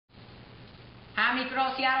I'm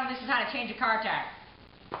Seattle, and this is how to change a car tire.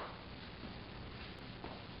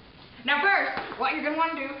 Now first, what you're going to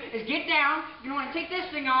want to do is get down, you're going to want to take this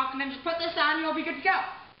thing off, and then just put this on, and you'll be good to go.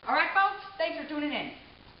 Alright folks, thanks for tuning in.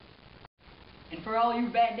 And for all you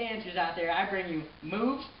bad dancers out there, I bring you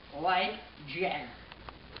moves like Jagger.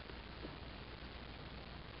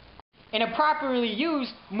 And to properly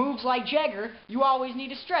use moves like Jagger, you always need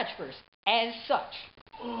to stretch first, as such.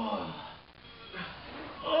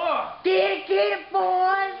 Get it,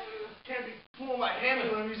 boys! Can't be pulling my hammy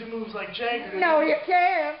when I'm using moves like Jagger. No, you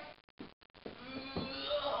can't.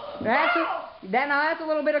 That's a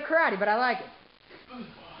little bit of karate, but I like it.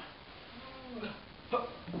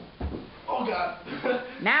 Oh God.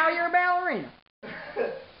 Now you're a ballerina.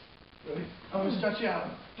 I'm gonna stretch you out.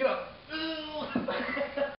 Get up.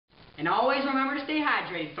 And always remember to stay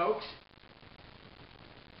hydrated, folks.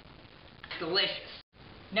 Delicious.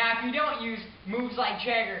 Now, if you don't use moves like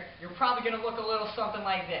Jagger, you're probably going to look a little something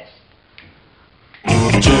like this.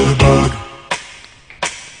 Jitterbug.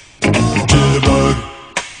 Jitterbug.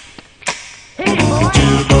 Hit it, boy!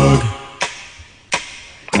 Jitterbug.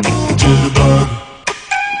 Jitterbug.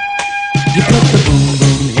 You put the boom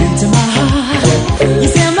boom into my heart. You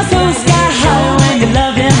send my soul sky high when your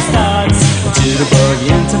loving starts. Jitterbug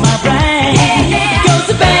into my brain. It goes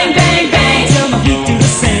to bang bang bang till my feet do the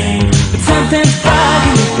same. But something's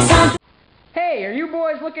bugging, something. Hey, are you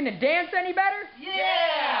boys looking to dance any better?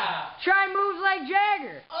 Yeah. Try moves like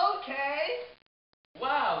Jagger. Okay.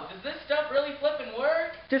 Wow, does this stuff really flip and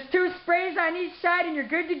work? Just 2 sprays on each side and you're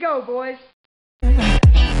good to go, boys. And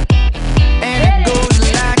it goes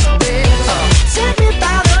like this. Tell me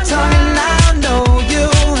about the tongue and I'll know you.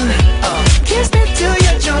 Kiss me till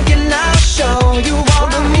you're drunk and I'll show you all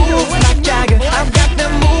the moves like Jagger. I've got the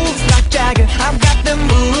moves like Jagger. I've got the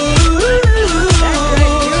moves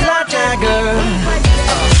like Jagger.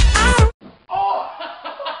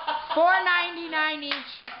 $4.99 each.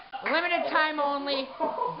 Limited time only.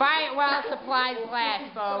 Buy it while supplies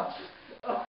last, folks.